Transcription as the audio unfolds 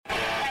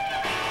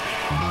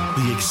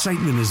The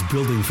excitement is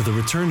building for the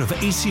return of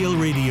ACL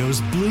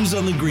Radio's Blues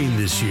on the Green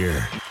this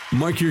year.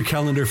 Mark your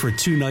calendar for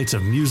 2 nights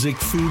of music,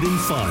 food, and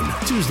fun,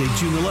 Tuesday,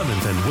 June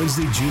 11th and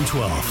Wednesday, June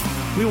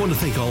 12th. We want to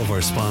thank all of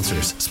our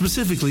sponsors,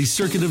 specifically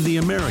Circuit of the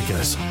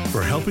Americas,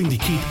 for helping to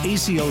keep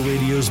ACL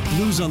Radio's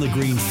Blues on the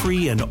Green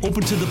free and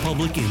open to the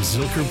public in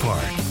Zilker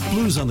Park.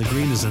 Blues on the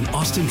Green is an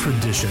Austin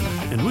tradition,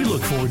 and we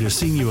look forward to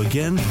seeing you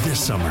again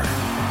this summer.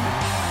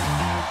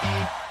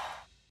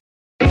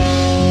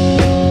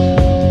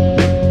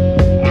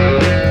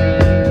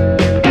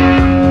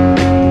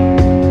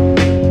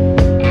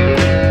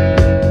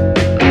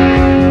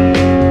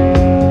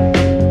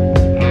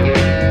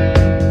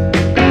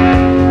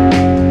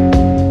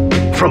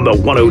 From the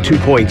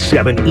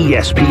 102.7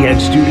 ESPN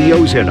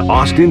studios in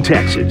Austin,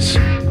 Texas,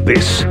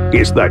 this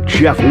is the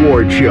Jeff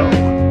Ward Show.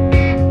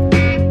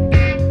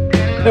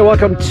 Hey,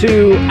 welcome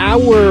to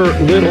our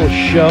little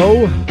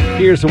show.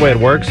 Here's the way it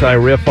works. I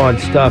riff on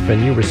stuff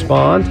and you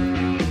respond.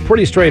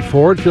 Pretty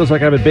straightforward. Feels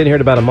like I haven't been here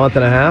in about a month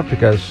and a half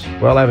because,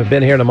 well, I haven't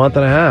been here in a month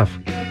and a half.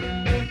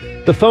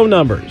 The phone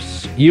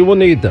numbers, you will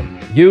need them.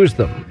 Use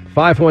them.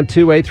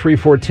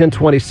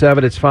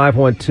 512-834-1027. It's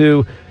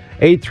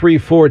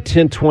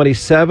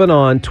 512-834-1027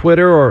 on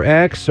Twitter or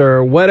X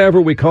or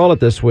whatever we call it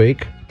this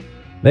week.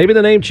 Maybe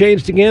the name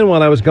changed again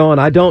while I was gone.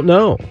 I don't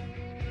know.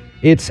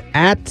 It's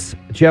at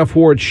Jeff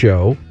Ward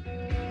Show.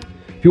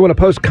 If you want to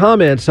post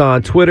comments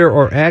on Twitter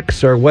or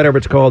X or whatever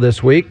it's called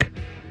this week,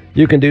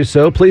 you can do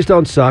so. Please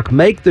don't suck.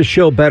 Make the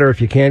show better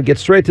if you can. Get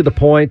straight to the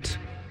point.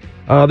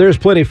 There's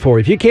plenty for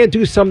you. If you can't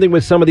do something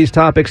with some of these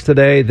topics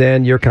today,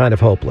 then you're kind of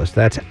hopeless.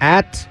 That's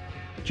at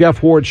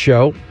Jeff Ward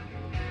Show.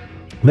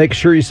 Make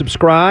sure you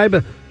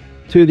subscribe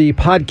to the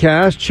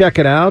podcast. Check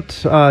it out.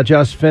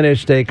 Just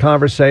finished a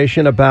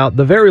conversation about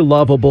the very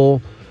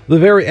lovable, the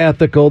very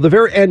ethical, the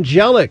very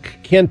angelic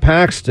Ken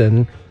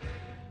Paxton.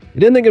 You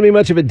didn't think it'd be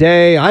much of a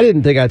day. I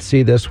didn't think I'd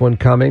see this one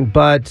coming,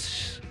 but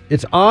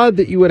it's odd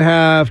that you would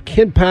have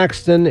Ken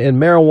Paxton and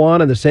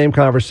marijuana in the same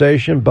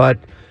conversation, but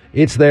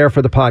it's there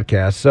for the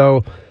podcast.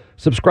 So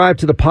subscribe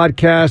to the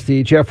podcast.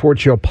 The Jeff Ward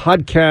Show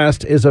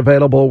podcast is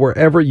available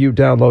wherever you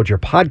download your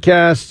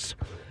podcasts.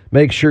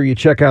 Make sure you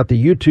check out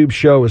the YouTube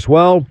show as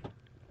well.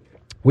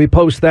 We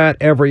post that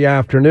every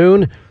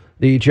afternoon,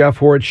 the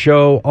Jeff Ward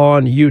Show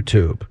on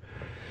YouTube.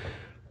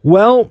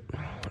 Well,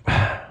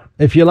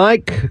 if you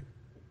like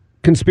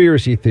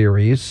conspiracy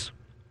theories,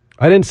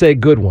 I didn't say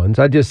good ones.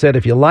 I just said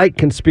if you like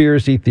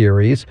conspiracy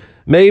theories,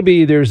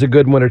 maybe there's a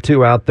good one or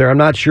two out there. I'm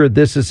not sure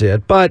this is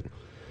it, but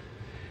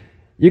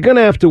you're going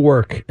to have to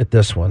work at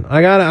this one.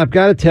 I've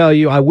got to tell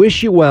you, I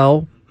wish you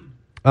well.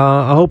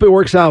 I hope it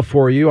works out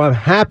for you. I'm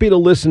happy to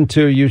listen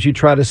to you as you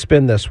try to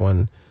spin this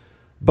one.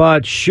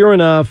 But sure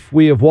enough,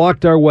 we have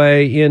walked our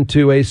way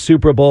into a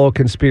Super Bowl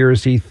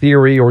conspiracy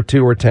theory or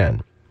 2 or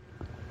 10.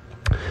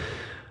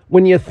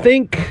 When you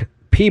think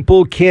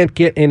people can't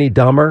get any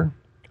dumber,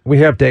 we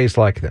have days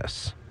like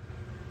this.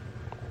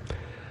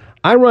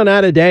 I run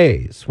out of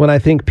days when I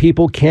think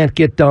people can't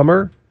get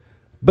dumber,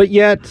 but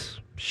yet,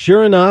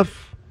 sure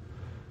enough,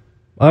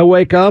 I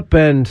wake up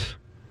and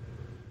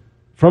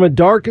from a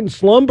darkened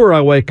slumber, I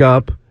wake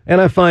up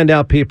and I find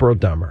out people are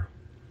dumber.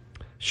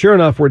 Sure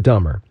enough, we're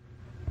dumber.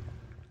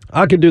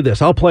 I can do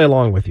this. I'll play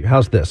along with you.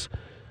 How's this?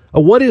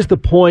 What is the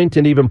point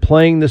in even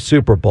playing the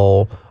Super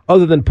Bowl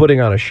other than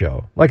putting on a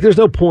show? Like, there's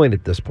no point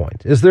at this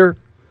point, is there?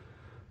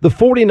 The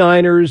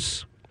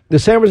 49ers, the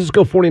San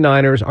Francisco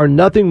 49ers, are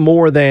nothing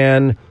more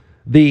than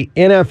the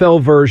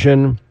NFL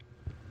version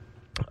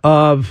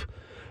of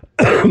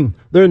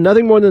they're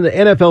nothing more than the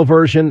NFL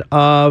version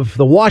of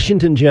the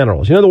Washington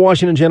Generals. You know who the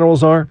Washington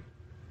Generals are?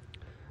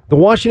 The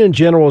Washington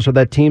Generals are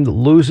that team that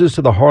loses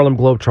to the Harlem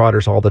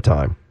Globetrotters all the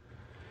time.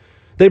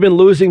 They've been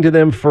losing to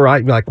them for,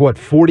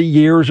 40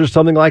 years or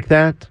something like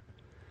that?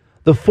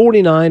 The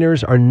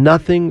 49ers are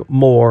nothing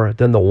more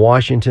than the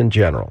Washington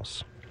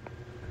Generals.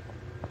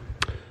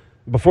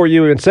 Before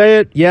you even say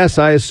it, yes,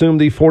 I assume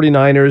the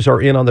 49ers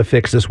are in on the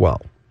fix as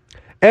well.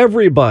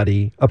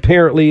 Everybody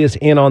apparently is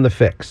in on the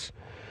fix.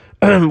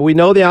 We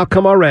know the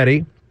outcome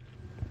already.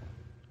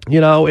 You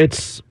know,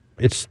 it's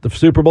the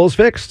Super Bowl's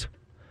fixed.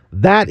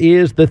 That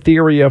is the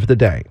theory of the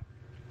day.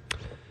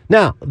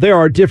 Now, there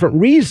are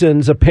different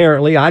reasons,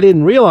 apparently. I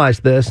didn't realize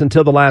this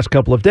until the last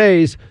couple of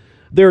days.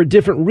 There are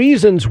different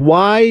reasons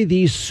why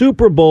the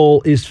Super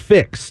Bowl is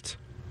fixed.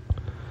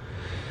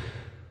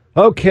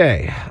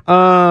 Okay,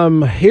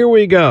 here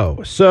we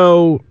go.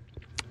 So,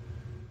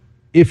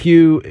 if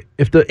the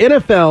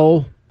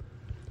NFL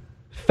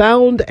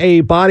found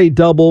a body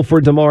double for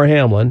Damar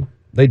Hamlin,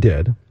 they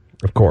did,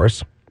 of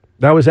course.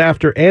 That was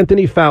after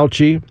Anthony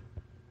Fauci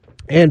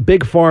and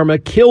Big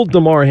Pharma killed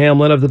Damar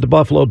Hamlin of the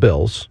Buffalo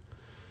Bills.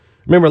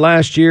 Remember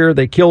last year,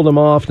 they killed him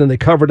off, and they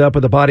covered up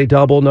with a body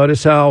double.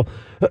 Notice how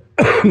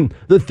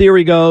the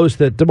theory goes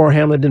that Damar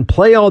Hamlin didn't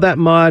play all that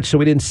much, so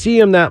we didn't see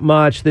him that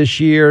much this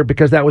year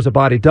because that was a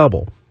body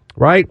double,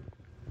 right?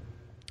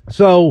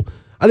 So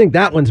I think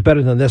that one's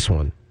better than this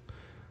one.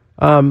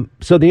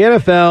 So the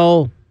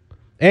NFL,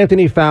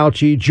 Anthony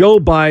Fauci, Joe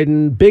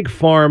Biden, Big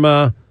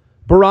Pharma,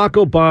 Barack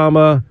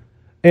Obama,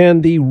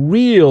 and the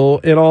real,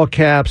 in all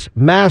caps,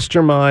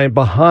 mastermind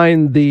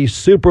behind the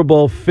Super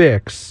Bowl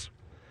fix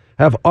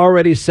have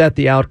already set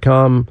the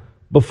outcome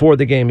before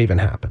the game even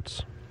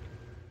happens.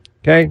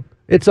 Okay?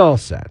 It's all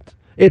set.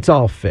 It's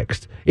all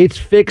fixed. It's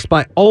fixed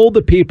by all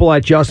the people I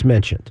just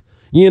mentioned.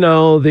 You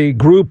know, the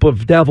group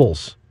of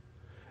devils.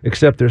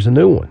 Except there's a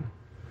new one.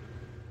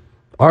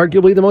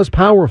 Arguably the most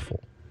powerful.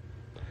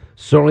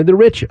 Certainly the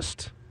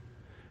richest.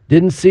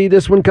 Didn't see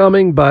this one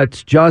coming,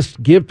 but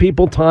just give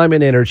people time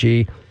and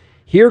energy.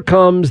 Here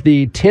comes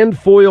the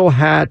tinfoil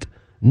hat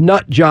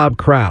nut job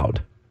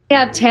crowd.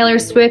 Taylor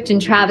Swift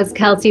and Travis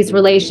Kelce's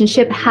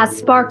relationship has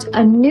sparked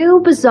a new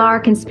bizarre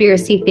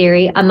conspiracy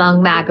theory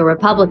among MAGA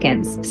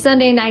Republicans.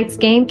 Sunday night's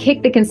game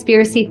kicked the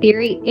conspiracy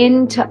theory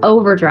into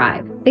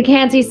overdrive. The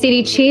Kansas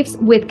City Chiefs,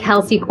 with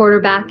Kelce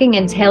quarterbacking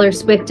and Taylor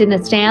Swift in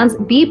the stands,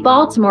 beat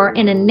Baltimore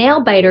in a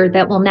nail-biter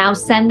that will now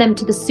send them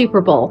to the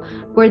Super Bowl,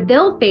 where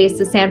they'll face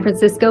the San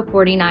Francisco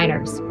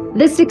 49ers.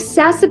 The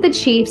success of the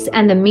Chiefs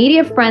and the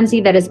media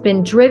frenzy that has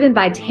been driven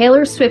by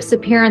Taylor Swift's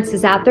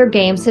appearances at their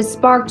games has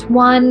sparked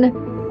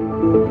one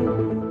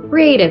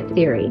creative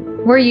theory.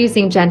 We're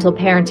using gentle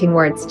parenting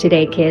words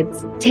today,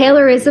 kids.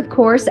 Taylor is, of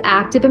course,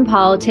 active in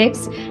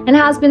politics and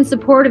has been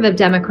supportive of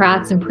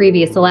Democrats in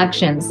previous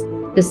elections.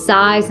 The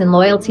size and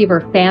loyalty of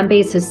her fan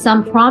base has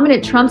some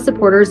prominent Trump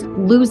supporters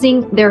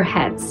losing their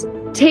heads.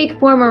 Take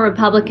former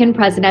Republican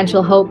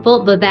presidential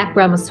hopeful Vivek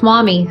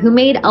Ramaswamy, who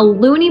made a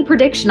loony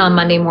prediction on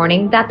Monday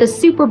morning that the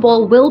Super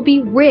Bowl will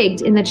be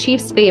rigged in the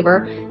Chiefs'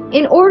 favor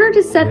in order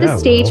to set the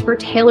stage for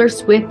Taylor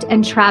Swift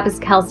and Travis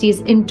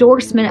Kelce's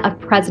endorsement of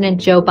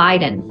President Joe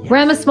Biden. Yes.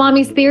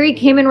 Ramaswamy's theory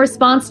came in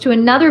response to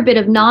another bit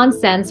of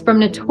nonsense from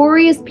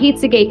notorious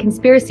Pizzagate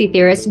conspiracy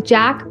theorist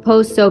Jack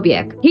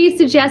Posobiec. He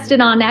suggested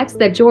on X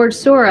that George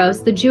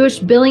Soros, the Jewish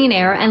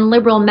billionaire and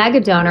liberal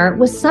megadonor,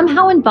 was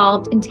somehow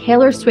involved in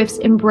Taylor Swift's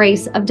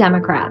embrace of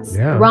Democrats.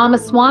 Yeah.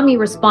 Ramaswamy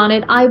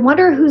responded, "I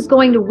wonder who's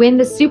going to win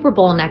the Super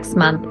Bowl next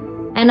month.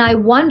 And I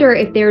wonder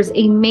if there's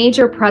a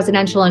major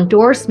presidential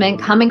endorsement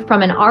coming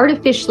from an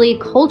artificially,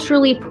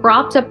 culturally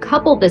propped up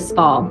couple this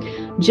fall.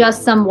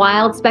 Just some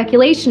wild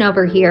speculation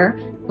over here.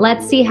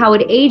 Let's see how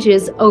it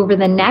ages over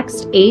the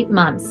next 8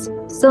 months."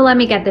 So let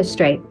me get this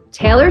straight.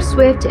 Taylor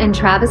Swift and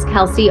Travis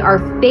Kelce are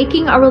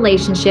faking a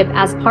relationship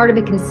as part of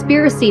a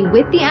conspiracy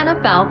with the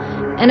NFL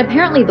and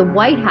apparently the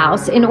White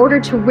House in order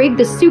to rig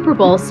the Super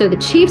Bowl so the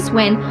Chiefs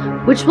win,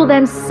 which will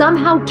then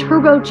somehow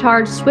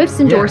turbocharge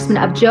Swift's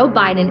endorsement of Joe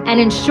Biden and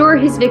ensure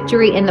his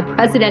victory in the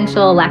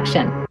presidential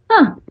election.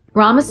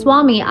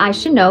 Ramaswamy, I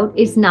should note,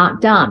 is not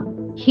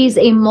dumb. He's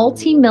a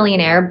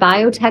multi-millionaire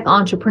biotech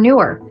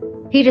entrepreneur.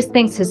 He just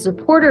thinks his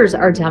supporters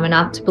are dumb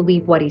enough to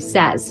believe what he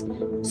says.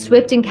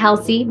 Swift and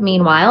Kelce,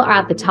 meanwhile, are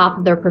at the top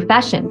of their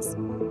professions.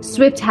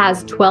 Swift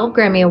has 12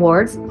 Grammy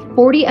Awards,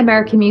 40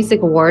 American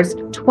Music Awards,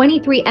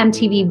 23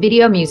 MTV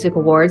Video Music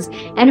Awards,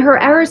 and her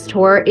Eras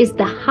Tour is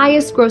the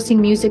highest-grossing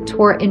music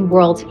tour in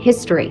world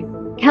history.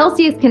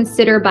 Kelce is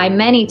considered by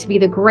many to be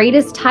the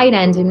greatest tight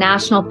end in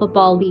National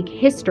Football League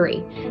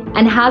history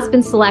and has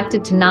been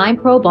selected to 9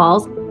 Pro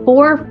Bowls,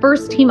 4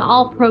 first-team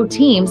All-Pro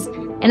teams,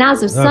 and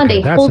as of Sunday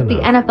holds the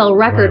NFL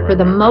record for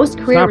the most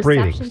career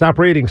receptions.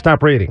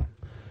 Stop reading.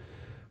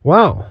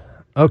 Wow.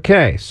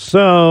 Okay.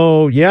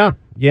 So, yeah,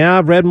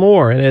 I've read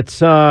more, and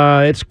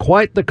it's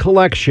quite the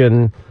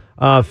collection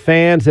of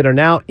fans that are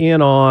now in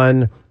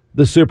on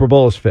the Super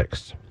Bowl is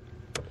fixed.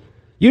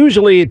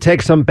 Usually it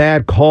takes some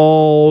bad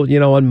call,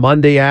 on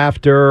Monday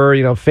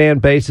after, fan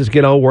bases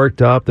get all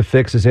worked up. The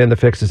fix is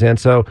in.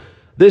 So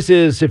this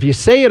is, if you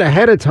say it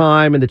ahead of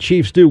time and the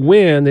Chiefs do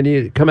win, then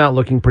you come out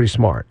looking pretty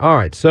smart. All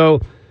right. So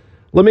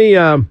let me,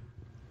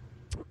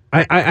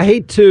 I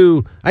hate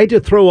to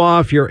throw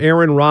off your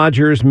Aaron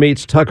Rodgers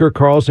meets Tucker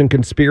Carlson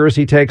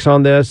conspiracy takes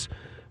on this,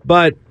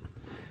 but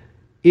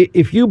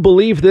if you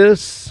believe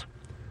this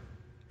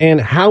and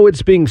how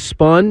it's being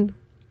spun,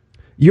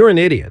 you're an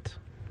idiot.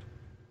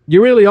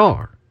 You really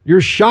are.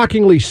 You're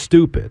shockingly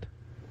stupid.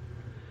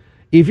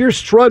 If you're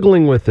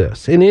struggling with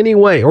this in any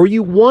way, or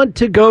you want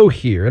to go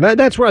here, and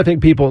that's where I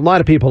think a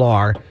lot of people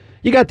are.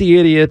 You got the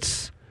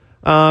idiots,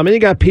 and you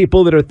got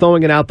people that are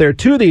throwing it out there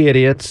to the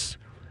idiots.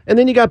 And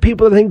then you got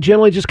people that I think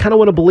generally just kind of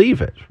want to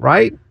believe it,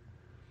 right?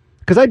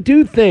 Because I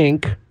do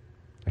think,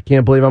 I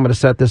can't believe I'm going to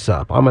set this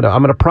up. I'm going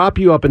to prop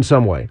you up in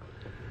some way.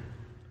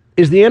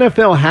 Is the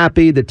NFL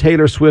happy that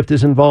Taylor Swift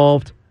is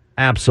involved?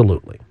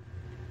 Absolutely.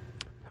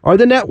 Are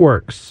the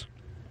networks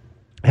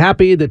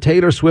happy that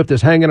Taylor Swift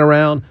is hanging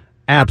around?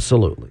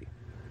 Absolutely.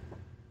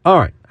 All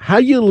right. How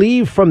you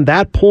leave from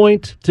that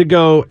point to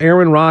go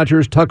Aaron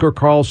Rodgers, Tucker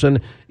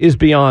Carlson is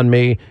beyond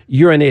me.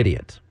 You're an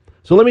idiot.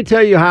 So let me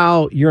tell you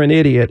how you're an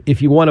idiot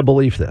if you want to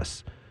believe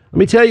this.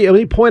 Let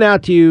me point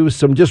out to you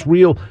some just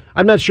real,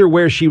 I'm not sure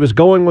where she was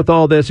going with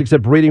all this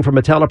except reading from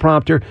a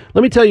teleprompter.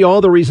 Let me tell you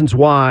all the reasons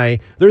why.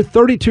 There are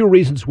 32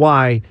 reasons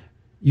why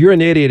you're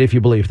an idiot if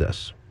you believe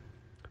this.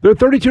 There are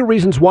 32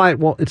 reasons why,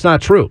 it's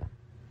not true.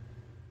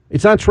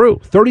 It's not true.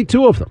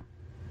 32 of them.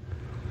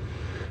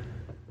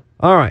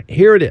 All right,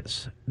 here it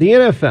is. The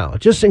NFL,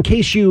 just in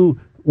case you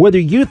whether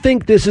you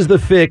think this is the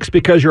fix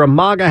because you're a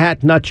MAGA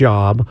hat nut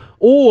job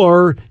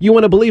or you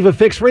want to believe a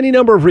fix for any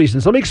number of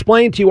reasons. Let me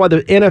explain to you why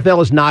the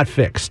NFL is not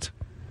fixed.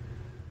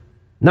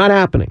 Not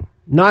happening.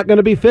 Not going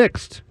to be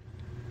fixed.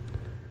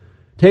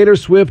 Taylor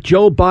Swift,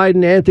 Joe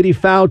Biden, Anthony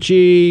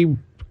Fauci,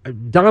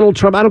 Donald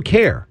Trump, I don't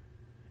care.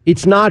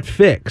 It's not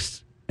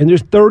fixed. And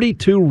there's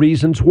 32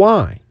 reasons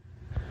why.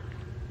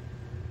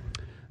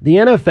 The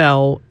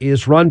NFL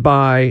is run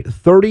by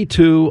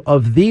 32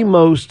 of the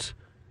most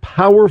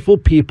powerful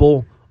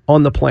people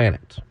on the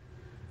planet.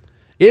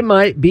 It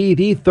might be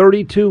the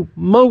 32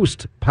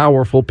 most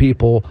powerful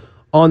people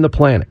on the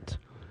planet.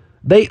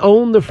 They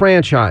own the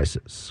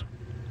franchises.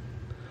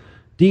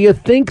 Do you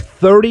think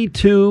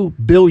 32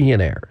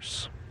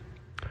 billionaires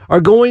are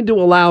going to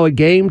allow a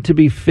game to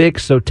be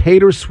fixed so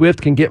Taylor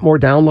Swift can get more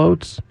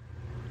downloads?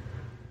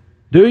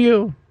 Do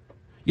you?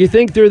 You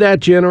think they're that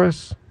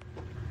generous?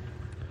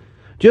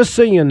 Just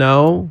so you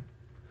know,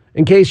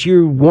 in case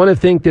you want to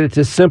think that it's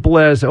as simple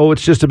as, oh,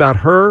 it's just about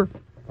her,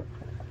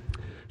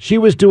 she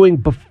was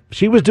doing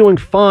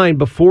fine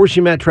before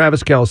she met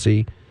Travis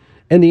Kelce,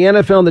 and the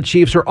NFL and the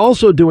Chiefs are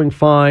also doing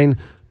fine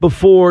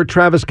before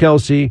Travis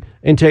Kelce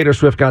and Taylor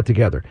Swift got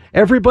together.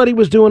 Everybody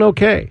was doing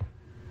okay.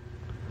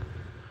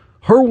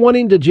 Her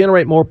wanting to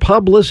generate more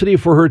publicity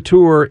for her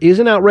tour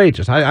isn't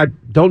outrageous. I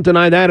don't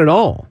deny that at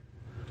all.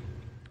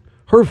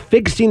 Her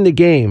fixing the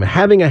game,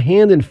 having a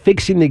hand in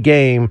fixing the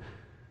game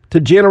to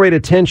generate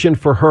attention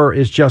for her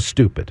is just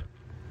stupid.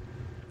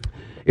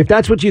 If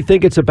that's what you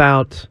think it's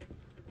about,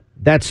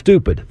 that's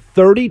stupid.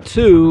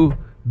 32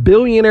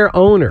 billionaire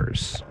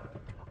owners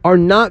are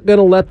not going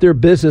to let their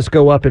business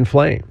go up in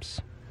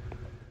flames.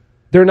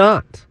 They're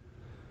not.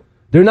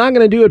 They're not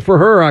going to do it for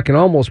her, I can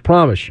almost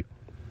promise you.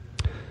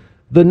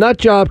 The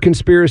nutjob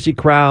conspiracy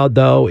crowd,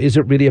 though,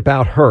 isn't really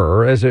about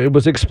her, as it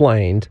was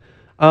explained.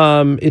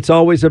 It's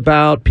always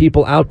about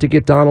people out to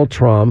get Donald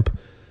Trump.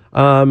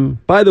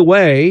 By the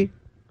way,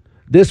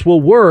 this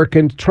will work,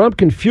 and Trump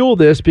can fuel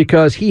this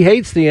because he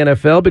hates the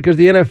NFL, because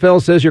the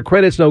NFL says your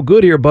credit's no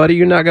good here, buddy.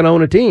 You're not going to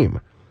own a team.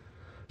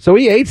 So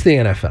he hates the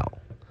NFL.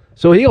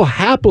 So he'll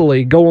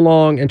happily go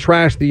along and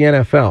trash the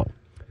NFL.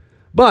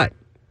 But,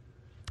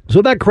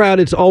 so that crowd,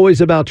 it's always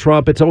about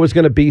Trump. It's always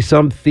going to be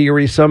some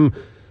theory, some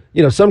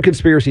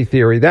conspiracy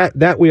theory.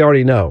 That we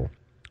already know.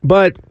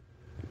 But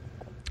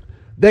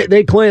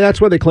they claim,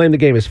 that's why they claim the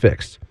game is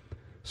fixed.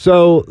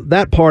 So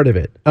that part of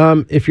it.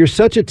 If you're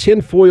such a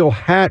tinfoil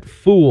hat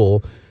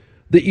fool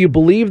that you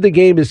believe the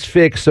game is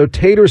fixed so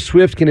Taylor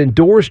Swift can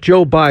endorse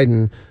Joe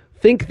Biden,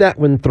 think that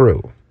one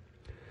through.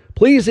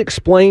 Please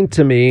explain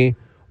to me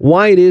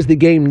why it is the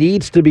game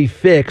needs to be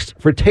fixed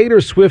for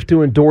Taylor Swift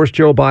to endorse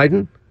Joe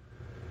Biden.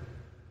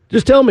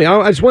 Just tell me.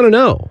 I just want to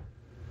know.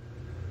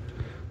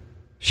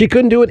 She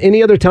couldn't do it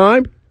any other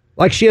time?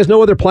 Like she has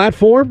no other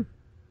platform?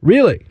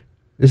 Really?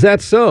 Is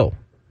that so?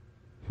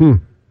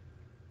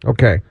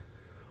 Okay.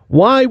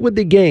 Why would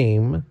the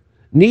game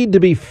need to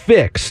be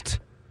fixed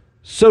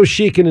so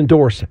she can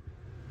endorse it?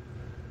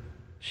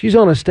 She's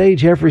on a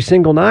stage every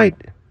single night.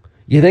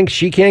 You think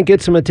she can't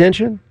get some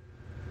attention?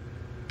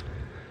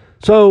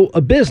 So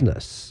a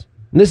business,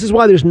 and this is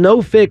why there's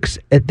no fix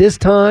at this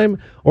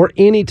time or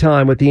any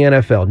time with the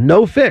NFL.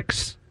 No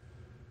fix.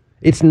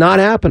 It's not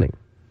happening.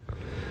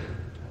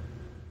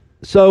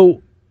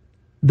 So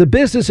the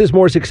business is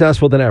more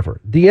successful than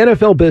ever. The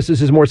NFL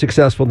business is more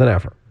successful than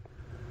ever.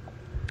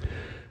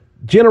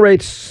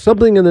 Generates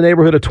something in the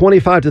neighborhood of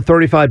 $25 to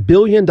 $35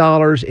 billion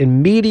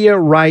in media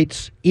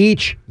rights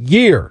each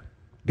year.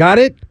 Got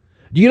it?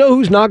 Do you know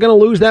who's not going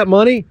to lose that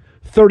money?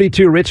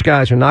 32 rich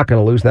guys are not going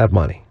to lose that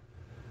money.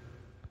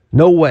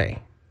 No way.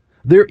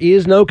 There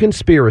is no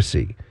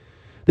conspiracy.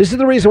 This is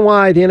the reason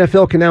why the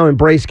NFL can now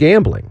embrace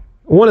gambling.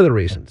 One of the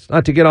reasons.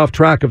 Not to get off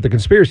track of the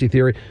conspiracy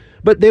theory,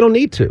 but they don't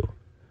need to.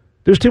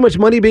 There's too much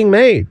money being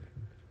made.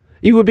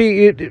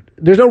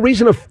 There's no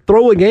reason to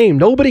throw a game.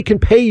 Nobody can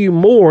pay you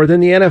more than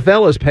the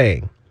NFL is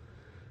paying.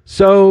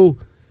 So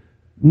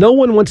no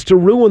one wants to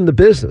ruin the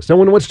business. No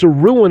one wants to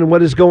ruin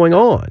what is going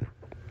on.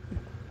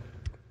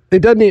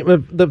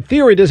 The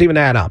theory doesn't even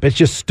add up. It's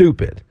just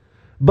stupid.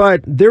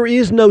 But there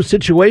is no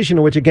situation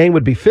in which a game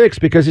would be fixed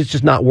because it's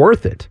just not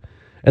worth it.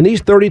 And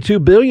these 32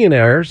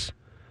 billionaires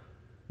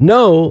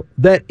know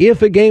that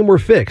if a game were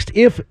fixed,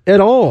 if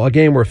at all a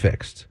game were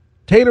fixed,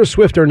 Taylor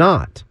Swift or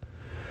not,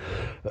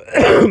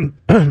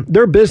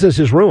 their business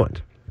is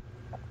ruined.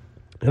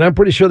 And I'm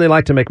pretty sure they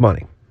like to make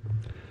money.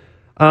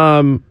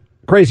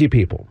 Crazy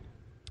people.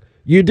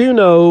 You do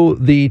know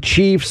the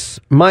Chiefs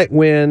might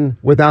win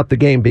without the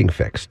game being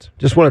fixed.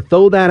 Just want to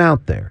throw that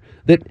out there.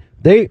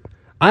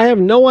 I have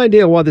no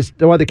idea why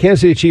the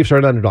Kansas City Chiefs are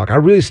an underdog. I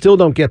really still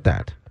don't get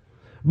that.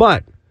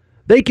 But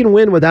they can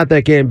win without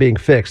that game being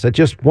fixed. I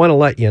just want to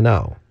let you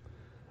know.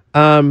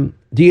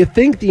 Do you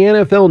think the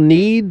NFL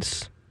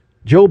needs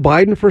Joe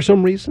Biden for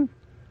some reason?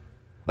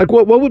 Like,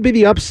 what would be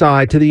the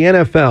upside to the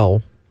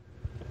NFL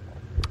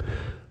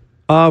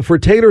for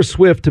Taylor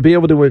Swift to be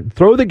able to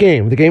throw the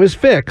game? The game is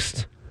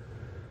fixed.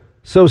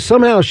 So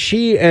somehow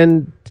she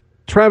and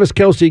Travis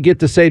Kelce get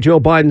to say Joe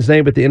Biden's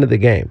name at the end of the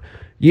game.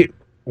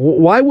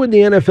 Why would the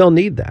NFL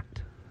need that?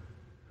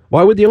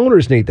 Why would the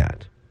owners need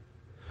that?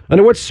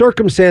 Under what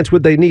circumstance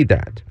would they need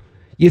that?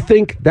 You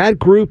think that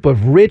group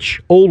of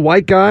rich old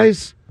white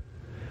guys,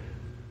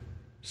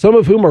 some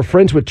of whom are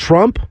friends with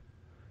Trump,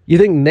 you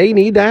think they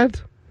need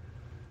that?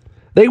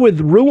 They would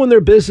ruin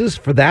their business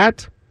for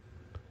that?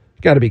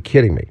 You got to be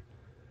kidding me.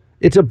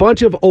 It's a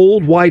bunch of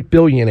old white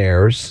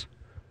billionaires.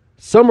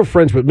 Some are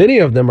friends with, many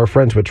of them are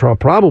friends with Trump,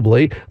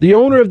 probably. The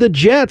owner of the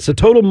Jets, a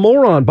total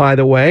moron, by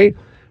the way,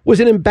 was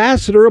an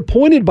ambassador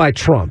appointed by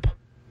Trump.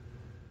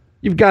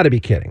 You've got to be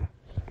kidding.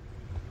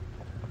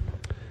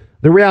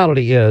 The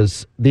reality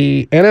is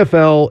the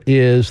NFL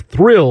is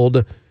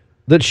thrilled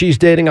that she's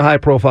dating a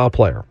high-profile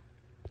player.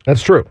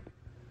 That's true.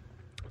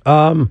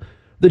 The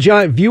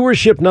giant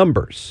viewership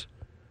numbers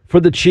for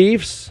the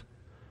Chiefs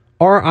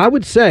are, I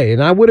would say,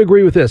 and I would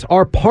agree with this,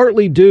 are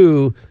partly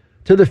due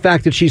to the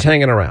fact that she's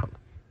hanging around.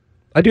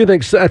 I do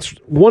think that's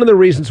one of the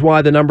reasons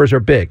why the numbers are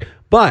big.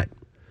 But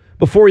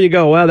before you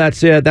go, well,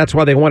 that's it, that's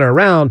why they want her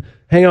around,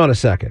 hang on a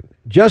second.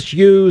 Just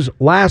use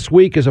last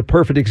week as a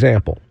perfect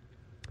example.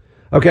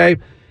 Okay?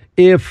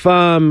 If,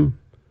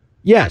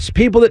 yes,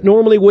 people that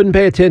normally wouldn't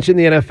pay attention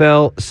in the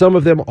NFL, some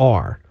of them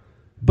are.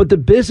 But the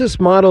business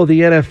model of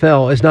the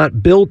NFL is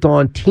not built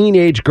on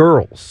teenage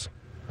girls.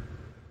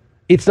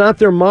 It's not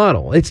their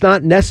model. It's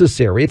not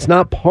necessary. It's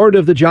not part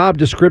of the job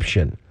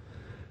description.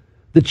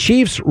 The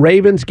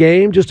Chiefs-Ravens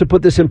game, just to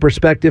put this in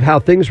perspective, how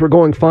things were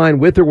going fine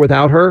with or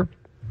without her,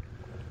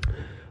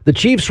 the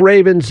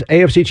Chiefs-Ravens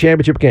AFC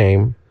Championship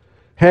game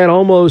had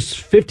almost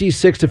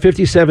 56 to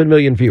 57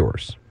 million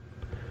viewers.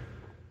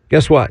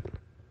 Guess what?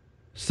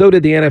 So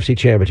did the NFC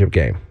Championship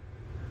game.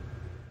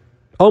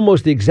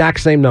 Almost the exact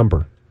same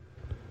number.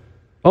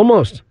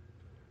 Almost.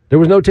 There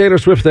was no Taylor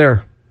Swift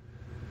there.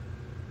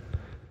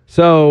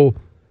 So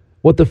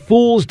what the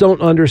fools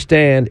don't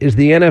understand is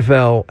the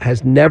NFL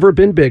has never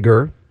been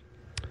bigger,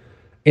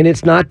 and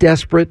it's not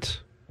desperate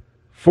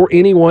for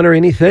anyone or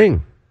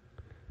anything.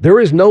 There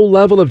is no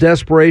level of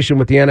desperation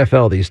with the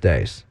NFL these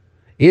days.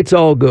 It's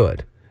all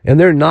good, and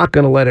they're not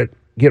going to let it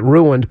get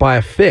ruined by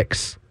a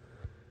fix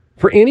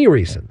for any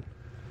reason.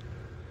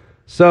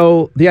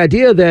 So the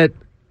idea that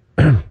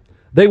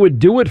they would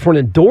do it for an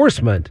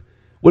endorsement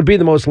would be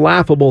the most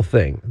laughable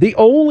thing. The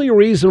only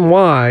reason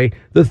why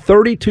the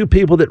 32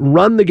 people that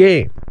run the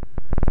game,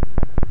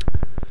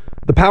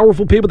 the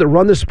powerful people that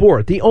run the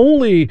sport, the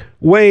only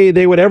way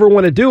they would ever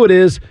want to do it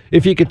is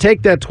if you could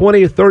take that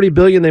 20 or 30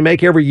 billion they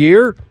make every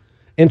year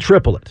and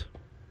triple it.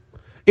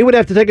 It would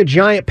have to take a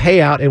giant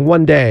payout in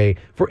one day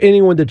for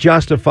anyone to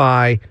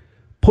justify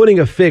putting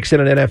a fix in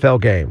an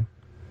NFL game.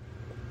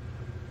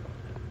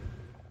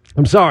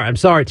 I'm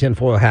sorry,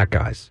 tinfoil hat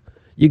guys.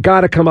 You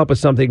got to come up with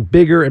something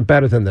bigger and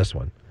better than this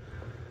one.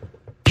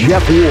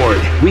 Jeff Ward,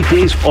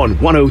 weekdays on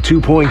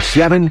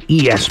 102.7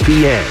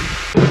 ESPN.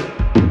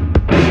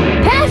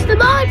 Pass the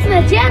ball to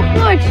the Jeff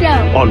Ward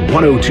Show. On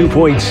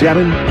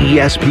 102.7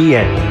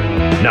 ESPN.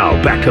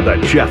 Now back to the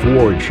Jeff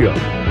Ward Show.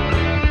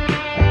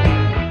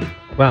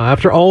 Wow,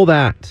 after all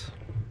that,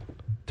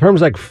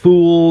 terms like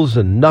fools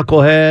and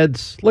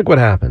knuckleheads, look what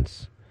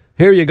happens.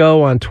 Here you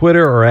go on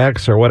Twitter or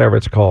X or whatever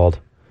it's called.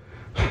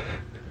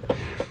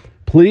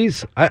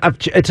 Please,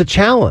 it's a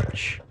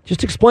challenge.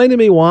 Just explain to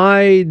me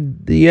why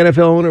the NFL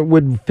owner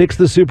would fix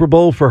the Super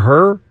Bowl for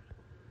her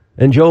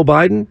and Joe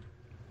Biden.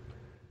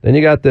 Then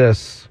you got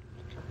this.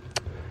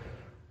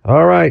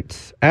 All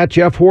right, at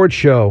Jeff Ward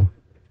Show.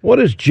 What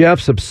is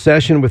Jeff's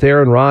obsession with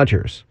Aaron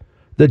Rodgers?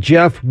 The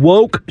Jeff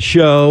Woke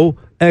Show,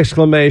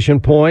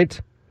 exclamation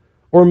point.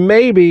 Or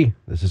maybe,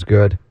 this is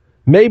good,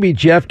 maybe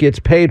Jeff gets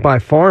paid by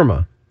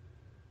pharma.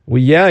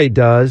 Well, yeah, he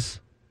does.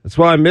 That's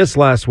why I missed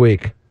last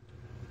week.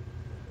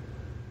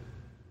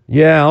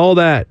 Yeah, all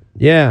that.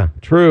 Yeah,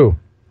 true.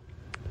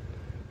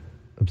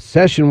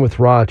 Obsession with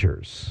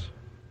Rodgers.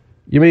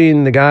 You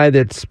mean the guy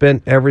that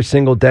spent every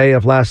single day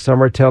of last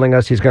summer telling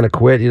us he's going to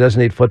quit, he doesn't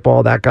need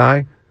football, that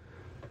guy?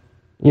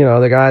 You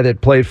know, the guy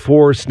that played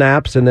 4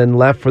 snaps and then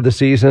left for the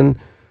season.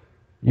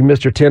 You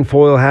Mr.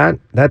 Tinfoil Hat?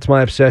 That's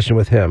my obsession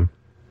with him.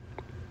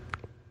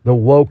 The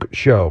Woke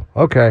Show.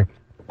 Okay.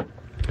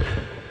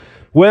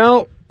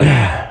 Well,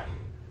 I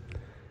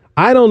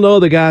don't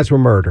know the guys were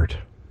murdered.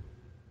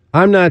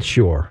 I'm not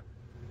sure.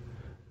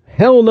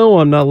 Hell no,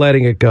 I'm not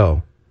letting it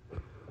go.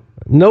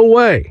 No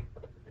way.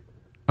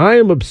 I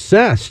am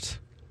obsessed.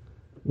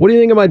 What do you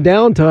think of my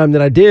downtime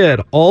that I did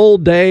all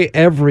day,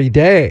 every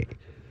day?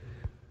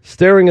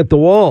 Staring at the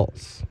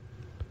walls.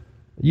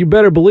 You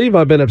better believe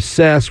I've been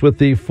obsessed with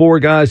the 4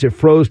 guys that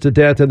froze to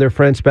death in their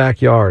friend's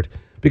backyard.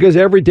 Because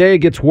every day it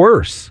gets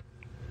worse.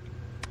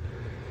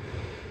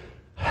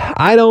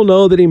 I don't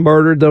know that he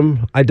murdered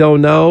them. I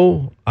don't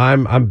know.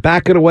 I'm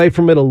backing away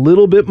from it a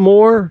little bit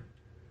more.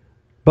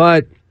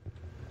 But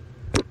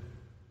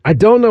I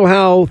don't know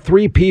how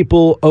 3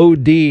 people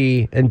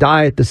OD and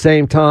die at the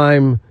same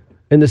time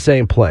in the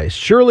same place.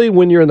 Surely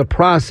when you're in the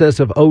process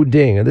of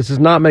ODing, and this is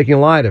not making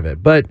light of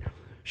it, but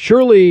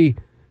surely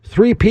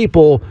 3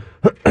 people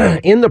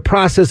in the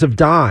process of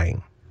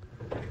dying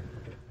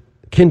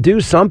can do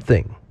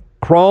something.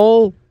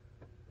 Crawl,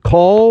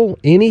 call,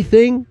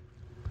 anything.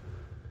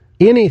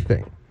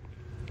 Anything.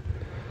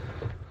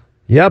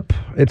 Yep,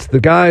 it's the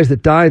guys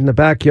that died in the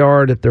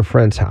backyard at their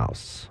friend's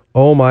house.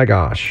 Oh my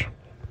gosh.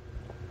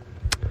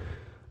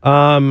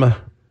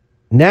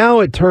 Now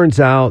it turns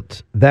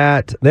out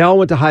that they all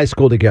went to high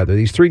school together.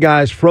 These three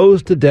guys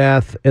froze to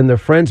death in their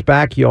friend's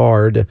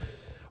backyard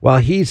while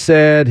his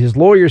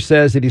lawyer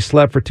says that he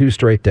slept for 2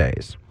 straight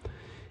days.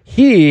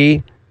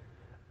 These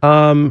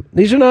are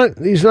not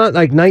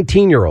like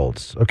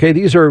 19-year-olds, okay?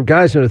 These are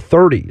guys in their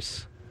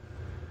 30s.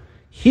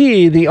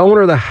 The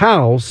owner of the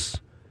house,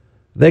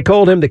 they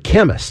called him the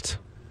chemist.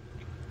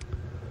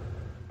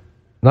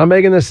 Not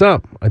making this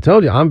up. I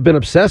told you, I've been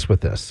obsessed with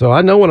this, so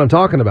I know what I'm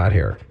talking about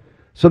here.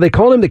 So they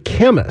called him the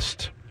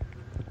chemist.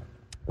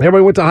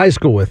 Everybody went to high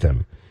school with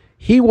him.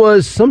 He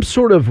was some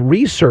sort of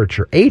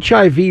researcher,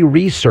 HIV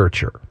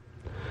researcher.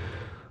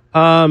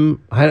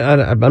 I'm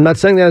not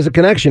saying that as a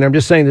connection. I'm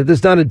just saying that this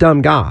is not a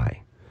dumb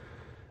guy.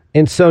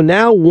 And so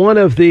now one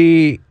of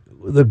the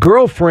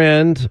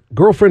girlfriend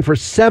for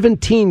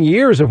 17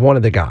 years of one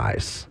of the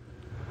guys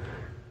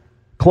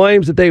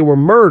claims that they were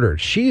murdered.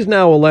 She's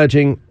now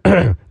alleging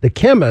the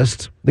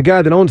chemist, the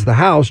guy that owns the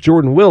house,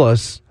 Jordan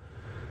Willis,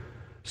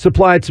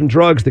 supplied some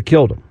drugs that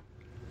killed him.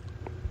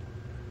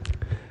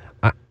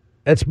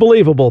 It's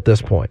believable at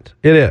this point.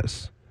 It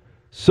is.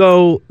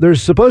 So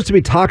there's supposed to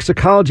be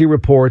toxicology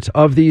reports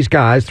of these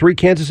guys, 3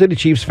 Kansas City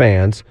Chiefs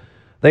fans.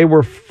 They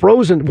were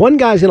frozen. One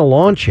guy's in a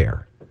lawn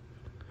chair.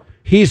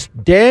 He's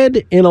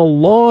dead in a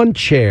lawn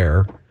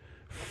chair,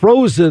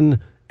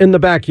 frozen in the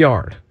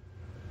backyard.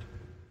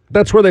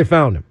 That's where they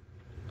found him.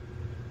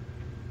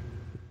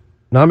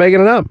 Not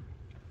making it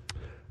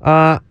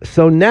up.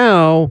 So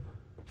now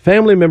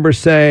family members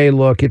say,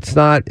 look, it's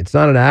not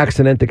an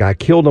accident. The guy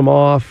killed him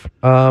off.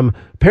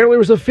 Apparently there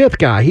was a 5th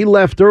guy. He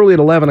left early at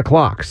 11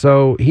 o'clock.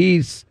 So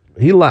he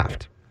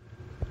left.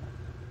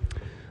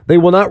 They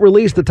will not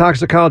release the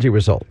toxicology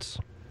results.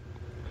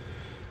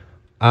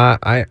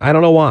 I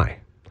don't know why.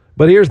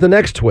 But here's the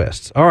next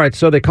twist. All right,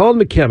 so they called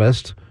him a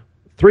chemist.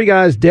 3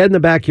 guys dead in the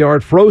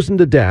backyard, frozen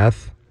to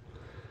death.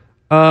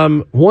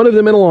 One of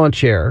them in a lawn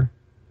chair.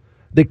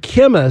 The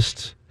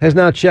chemist has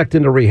now checked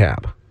into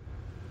rehab.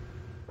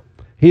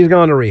 He's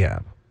gone to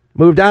rehab.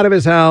 Moved out of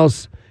his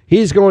house.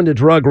 He's going to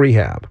drug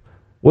rehab.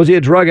 Was he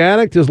a drug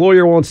addict? His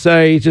lawyer won't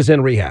say. He's just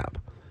in rehab,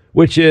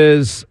 which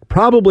is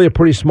probably a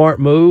pretty smart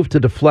move to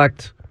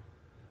deflect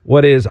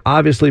what is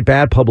obviously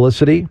bad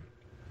publicity.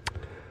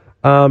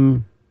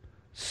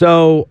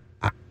 So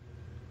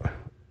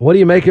what do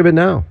you make of it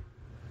now?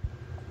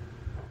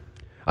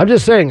 I'm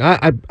just saying,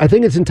 I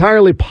think it's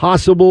entirely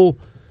possible,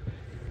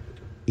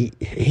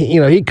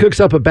 he cooks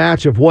up a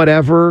batch of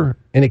whatever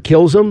and it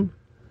kills him.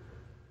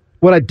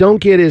 What I don't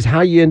get is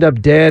how you end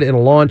up dead in a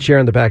lawn chair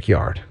in the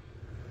backyard.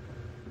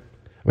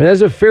 I mean,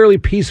 that's a fairly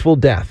peaceful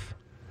death.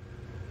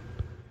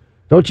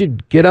 Don't you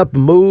get up,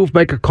 move,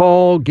 make a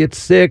call, get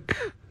sick,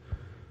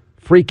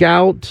 freak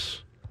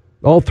out,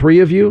 all 3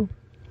 of you?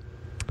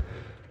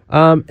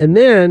 And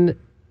then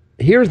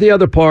here's the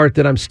other part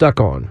that I'm stuck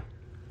on.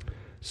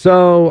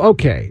 So,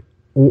 okay,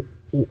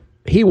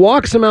 he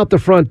walks him out the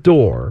front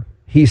door,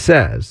 he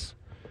says.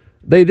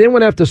 They then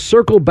would have to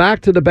circle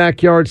back to the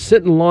backyard,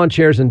 sit in lawn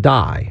chairs, and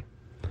die.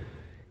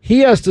 He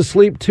has to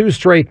sleep 2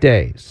 straight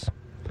days.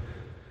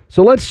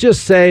 So let's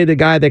just say the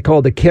guy they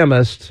call the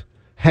chemist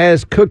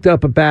has cooked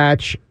up a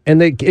batch,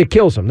 and it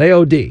kills him. They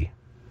OD. The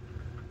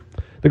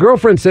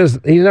girlfriend says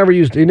he never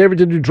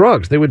did do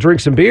drugs. They would drink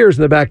some beers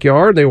in the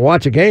backyard. They would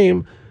watch a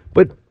game,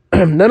 but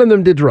none of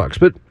them did drugs.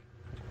 But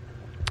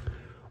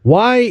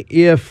why,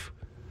 if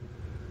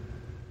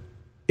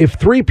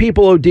 3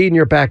 people OD in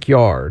your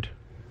backyard,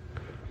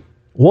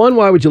 1,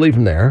 why would you leave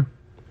them there?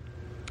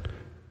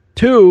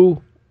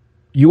 2,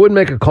 you wouldn't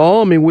make a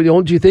call? I mean,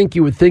 don't you think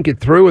you would think it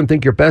through and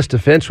think your best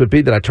defense would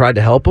be that I tried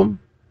to help them?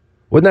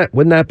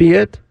 Wouldn't that be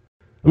it?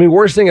 I mean,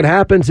 worst thing that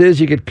happens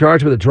is you get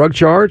charged with a drug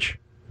charge.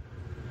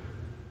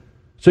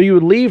 So you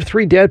would leave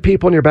 3 dead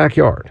people in your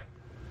backyard.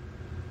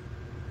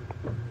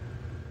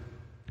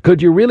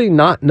 Could you really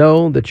not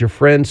know that your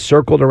friend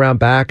circled around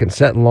back and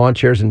sat in lawn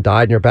chairs and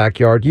died in your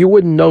backyard? You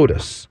wouldn't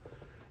notice.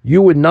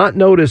 You would not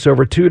notice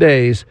over 2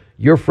 days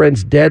your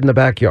friend's dead in the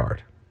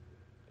backyard.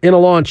 In a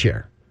lawn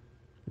chair.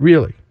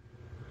 Really?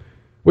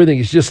 What do you think?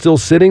 He's just still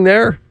sitting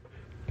there?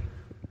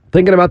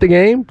 Thinking about the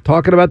game?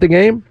 Talking about the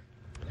game?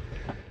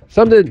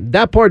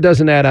 That part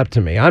doesn't add up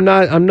to me. I'm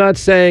not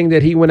saying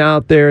that he went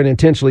out there and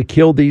intentionally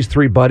killed these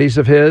 3 buddies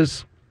of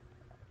his.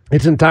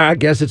 I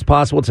guess it's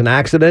possible it's an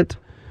accident.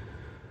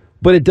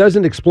 But it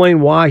doesn't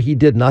explain why he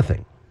did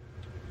nothing.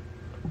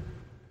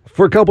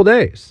 For a couple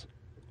days.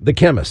 The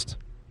chemist.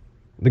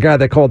 The guy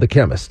they called the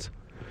chemist.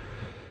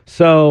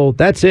 So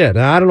that's it.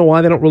 I don't know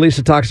why they don't release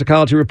the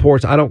toxicology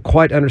reports. I don't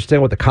quite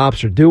understand what the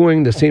cops are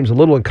doing. This seems a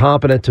little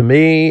incompetent to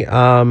me.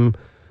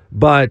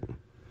 But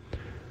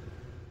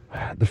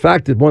the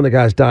fact that one of the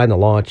guys died in the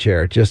lawn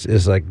chair just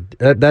is like,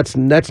 that's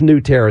new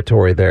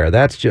territory there.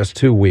 That's just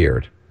too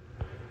weird.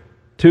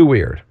 Too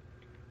weird.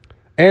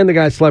 And the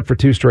guy slept for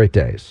 2 straight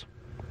days.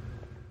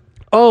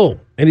 Oh,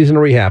 and he's in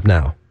rehab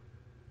now.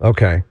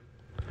 Okay.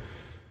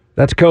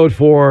 That's code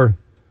for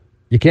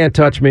you can't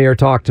touch me or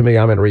talk to me.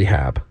 I'm in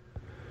rehab.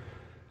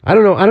 I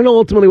don't know. I don't know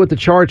ultimately what the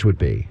charge would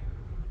be.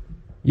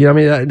 You know, I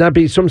mean, that'd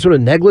be some sort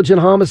of negligent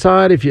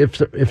homicide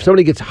if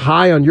somebody gets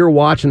high on your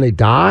watch and they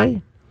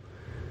die.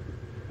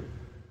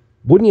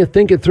 Wouldn't you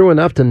think it through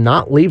enough to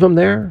not leave them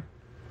there?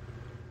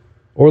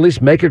 Or at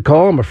least make a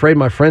call? I'm afraid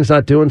my friend's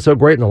not doing so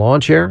great in the lawn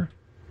chair.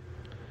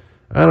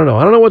 I don't know.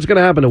 I don't know what's going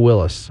to happen to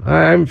Willis.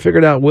 I haven't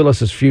figured out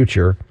Willis's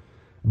future.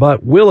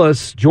 But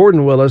Willis,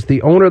 Jordan Willis,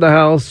 the owner of the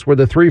house where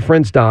the three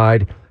friends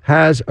died,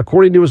 has,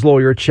 according to his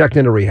lawyer, checked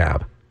into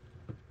rehab.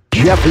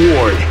 Jeff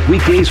Ward,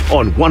 weekdays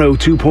on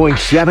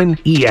 102.7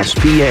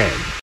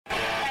 ESPN.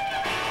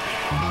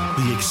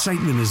 The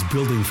excitement is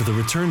building for the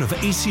return of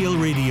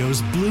ACL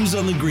Radio's Blues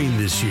on the Green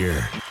this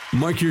year.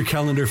 Mark your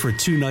calendar for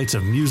 2 nights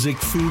of music,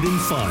 food, and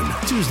fun,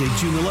 Tuesday,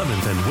 June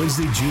 11th and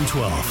Wednesday, June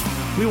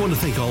 12th. We want to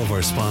thank all of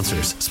our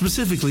sponsors,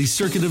 specifically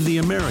Circuit of the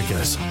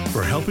Americas,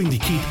 for helping to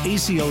keep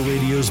ACL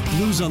Radio's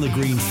Blues on the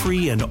Green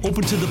free and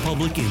open to the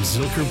public in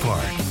Zilker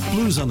Park.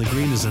 Blues on the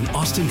Green is an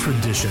Austin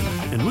tradition,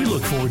 and we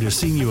look forward to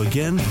seeing you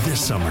again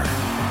this summer.